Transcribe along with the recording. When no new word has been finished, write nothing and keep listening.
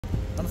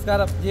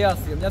നമസ്കാരം,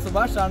 RCM. ഞാൻ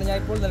സുഭാഷ് ആണ്. ഞാൻ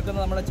ഇപ്പോൾ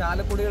നിൽക്കുന്നത് നമ്മുടെ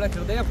ചാലക്കുടിയുടെ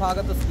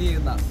ഹൃദയഭാഗത്ത് സ്ഥിതി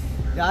ചെയ്യുന്ന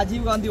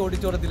രാജീവ് ഗാന്ധി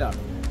ഓഡിറ്റോറിയത്തിലാണ്.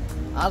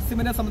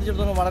 RCMനെ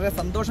സംബന്ധിച്ചിടത്തോളം വളരെ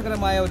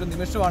സന്തോഷകരമായ ഒരു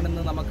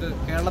നിമിഷമാണിന്ന് നമുക്ക്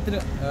കേരളത്തിന്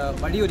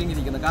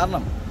വഴിയൊരുങ്ങിയിരിക്കുന്നത്.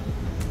 കാരണം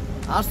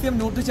RCM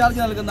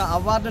ന്യൂട്രിചാർജ് നൽകുന്ന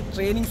അവാർഡ്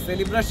ട്രെയിനിങ്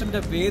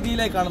സെലിബ്രേഷൻ്റെ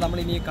വേദിയിലേക്കാണ് നമ്മൾ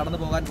ഇനി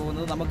കടന്നു പോകാൻ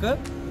പോകുന്നത്. നമുക്ക്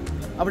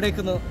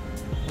അവിടേക്ക്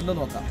ഒന്ന്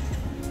നോക്കാം.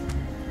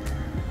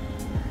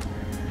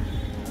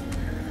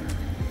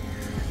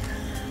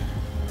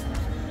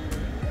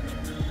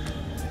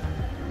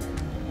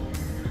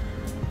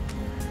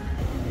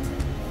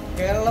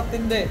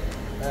 കേരളത്തിൻ്റെ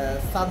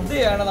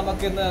സദ്യയാണ്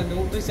നമുക്കിന്ന്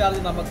ന്യൂട്രിചാർജ്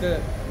നമുക്ക്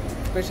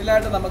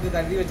സ്പെഷ്യലായിട്ട് നമുക്ക്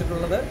കരുതി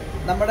വെച്ചിട്ടുള്ളത്.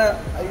 നമ്മുടെ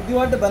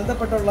ഇതുമായിട്ട്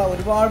ബന്ധപ്പെട്ടുള്ള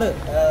ഒരുപാട്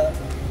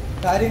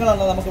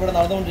കാര്യങ്ങളാണ് നമുക്കിവിടെ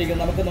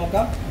നടന്നുകൊണ്ടിരിക്കുന്നത്. നമുക്ക്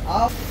നോക്കാം.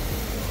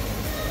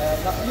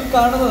 ഈ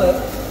കാണുന്നത്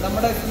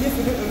നമ്മുടെ ഈ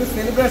ഒരു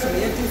സെലിബ്രേഷൻ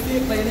HEC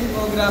ട്രെയിനിങ്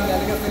പ്രോഗ്രാം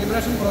അല്ലെങ്കിൽ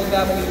സെലിബ്രേഷൻ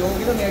പ്രോഗ്രാമിൽ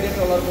യോഗ്യത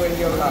നേടിയിട്ടുള്ളവർക്ക്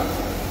വേണ്ടിയുള്ള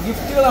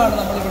ഗിഫ്റ്റുകളാണ്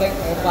നമ്മളിവിടെ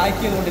പാക്ക്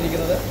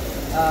ചെയ്തുകൊണ്ടിരിക്കുന്നത്.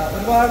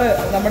 ഒരുപാട്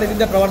നമ്മുടെ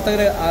ഇതിൻ്റെ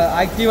പ്രവർത്തകർ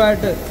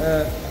ആക്റ്റീവായിട്ട്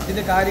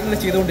ഇതിൻ്റെ കാര്യങ്ങൾ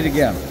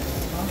ചെയ്തുകൊണ്ടിരിക്കുകയാണ്.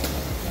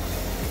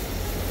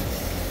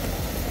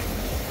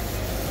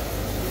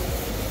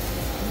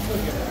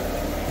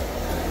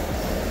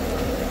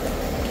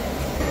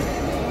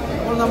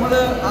 അപ്പോൾ നമ്മൾ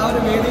ആ ഒരു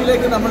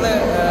വേദിയിലേക്ക് നമ്മൾ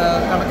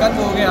കടക്കാൻ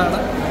പോവുകയാണ്.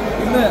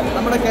 ഇന്ന്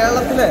നമ്മുടെ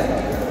കേരളത്തിലെ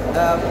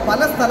പല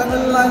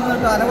സ്ഥലങ്ങളിൽ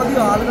നിന്നിട്ട് അനവധി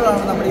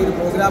ആളുകളാണ് നമ്മുടെ ഈ ഒരു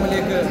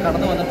പ്രോഗ്രാമിലേക്ക്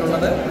കടന്നു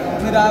വന്നിട്ടുള്ളത്.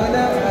 ഇന്ന്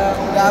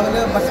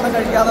രാവിലെ ഭക്ഷണം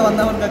കഴിക്കാതെ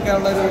വന്നവർക്കൊക്കെ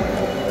ഉള്ളൊരു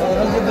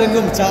എനർജി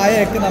ഡ്രിങ്കും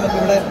ചായയൊക്കെ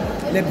നമുക്കിവിടെ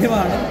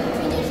ലഭ്യമാണ്.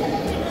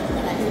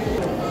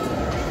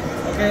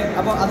 ഓക്കെ,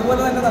 അപ്പോൾ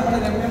അതുപോലെ തന്നെ നമ്മുടെ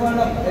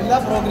ലഭ്യമാണ് എല്ലാ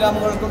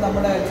പ്രോഗ്രാമുകൾക്കും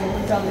നമ്മുടെ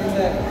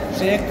ന്യൂട്രിചാർജിൻ്റെ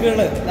ഷേക്കുകൾ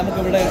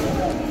നമുക്കിവിടെ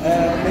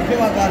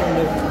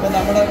ലഭ്യമാക്കാറുണ്ട്. ഇപ്പോൾ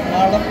നമ്മുടെ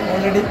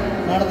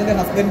മാഡത്തിൻ്റെ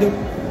ഹസ്ബൻഡും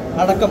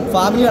അടക്കം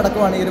ഫാമിലി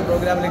അടക്കമാണ് ഈ ഒരു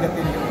പ്രോഗ്രാമിലേക്ക്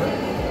എത്തിയിരിക്കുന്നത്.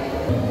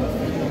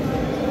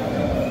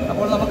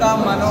 അപ്പോൾ നമുക്ക് ആ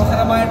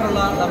മനോഹരമായിട്ടുള്ള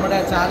നമ്മുടെ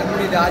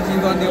ചാലക്കുടി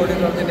രാജീവ് ഗാന്ധി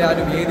ഓഡിറ്റോറിയത്തിൻ്റെ ആ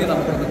ഒരു വേദി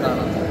നമുക്കൊന്ന്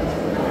കാണാം.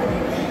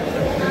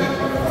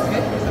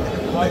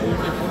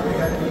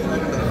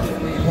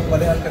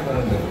 പല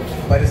ആൾക്കാരുണ്ട്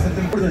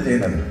പരിസ്ഥിതിയിൽ കൂടുതൽ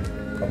ചെയ്യുന്നത്.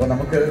 അപ്പോൾ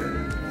നമുക്ക്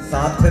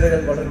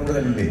സാധ്യതകൾ വളരെ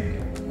കൂടുതലല്ലേ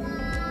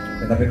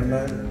എന്നാ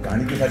പിന്നെ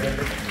കാണിക്കാൻ സാധ്യത.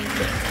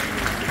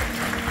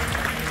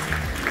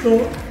 So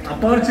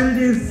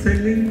opportunity is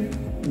selling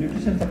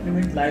nutrition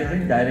supplement lies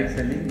in direct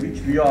selling, which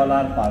we all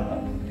are part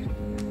of.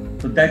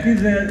 So that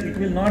is where it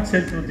will not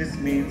sell through this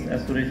means,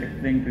 as Suresh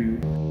explained to you.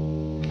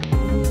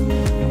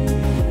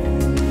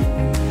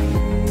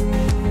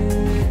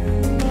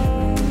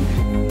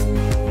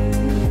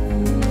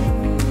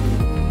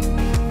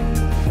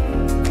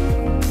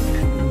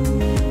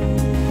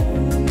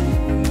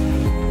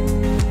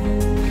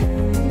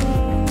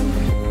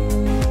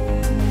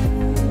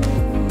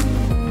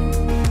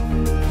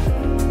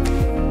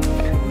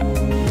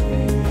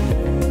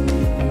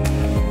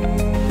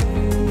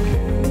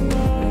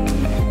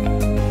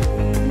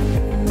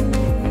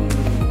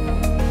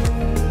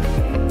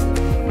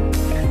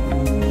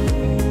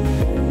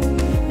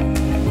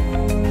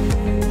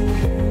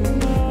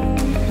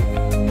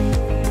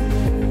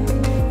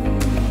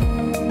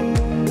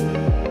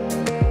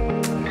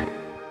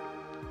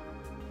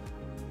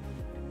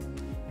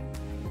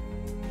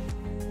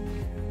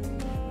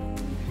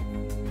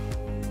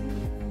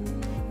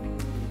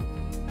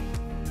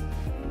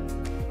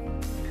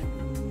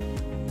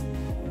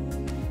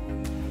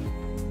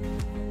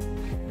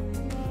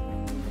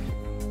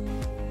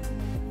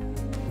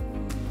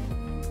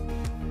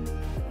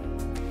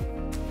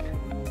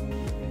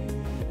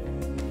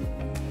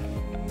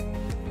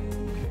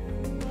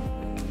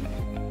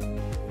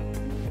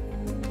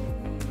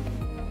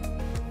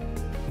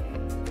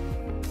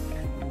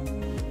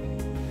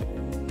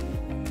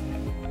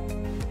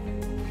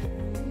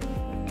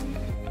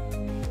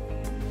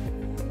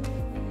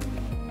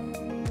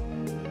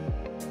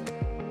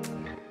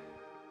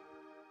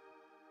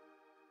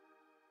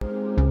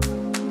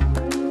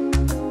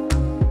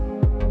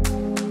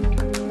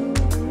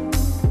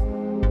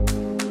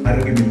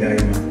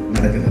 ആരോഗ്യമില്ലായ്മ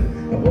നടക്കുന്നത്.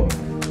 അപ്പോൾ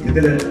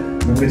ഇതിൽ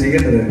നമുക്ക്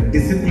ചെയ്യേണ്ടത്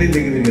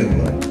ഡിസിപ്ലിനിലേക്ക് വരിക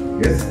എന്നുള്ളതാണ്.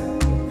 Yes.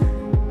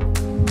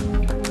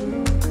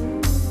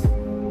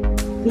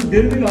 So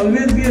there will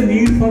always be a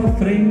need for a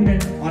friend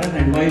or an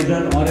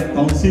advisor or a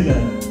counselor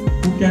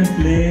who can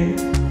play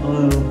a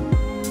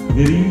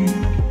very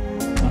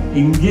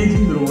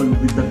engaging role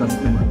with the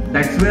customer.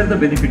 That's where the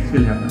benefits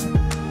will happen.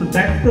 So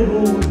that's the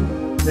role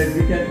that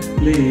we can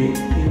play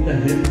in the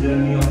health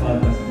journey of our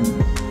customers.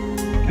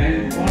 And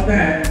for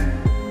that,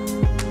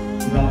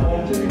 the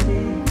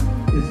opportunity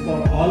is for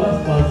all of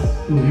us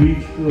to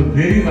reach to a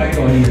very wide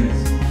audience.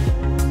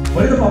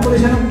 What is the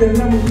population of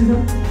Kerala, Murthy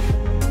sir?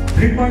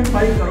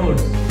 3.5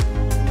 crores,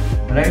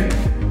 right?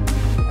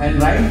 And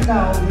right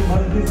now we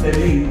must be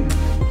selling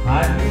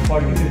hardly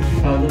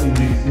 40,000-50,000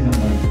 units in a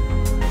month.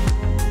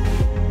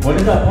 What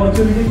is the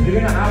opportunity?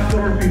 3.5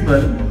 crore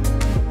people,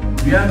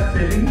 we are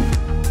selling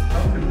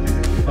some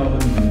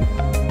 50,000-60,000 units.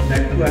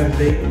 That too I am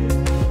saying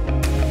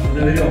on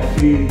a very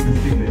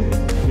optimistic basis.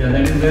 Yeah,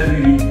 that is where we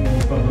reach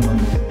most of the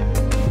month.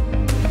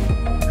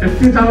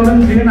 50,000,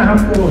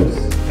 3.5 crores.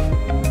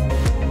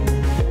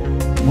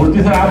 Murthy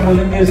sir आप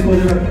बोलेंगे इसको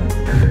जरा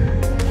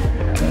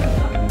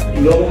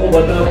लोगों को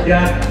बताओ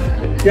क्या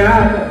क्या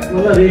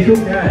मतलब रेशो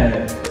क्या है?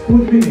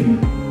 कुछ भी नहीं।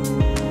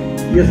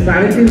 ये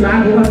 3.5 लाख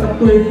होगा तब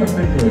तो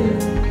 8% होगा।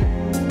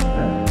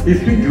 If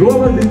we grow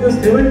our business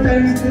 7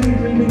 times, then it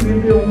will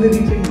be only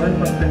reaching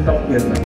 1% of Kerala.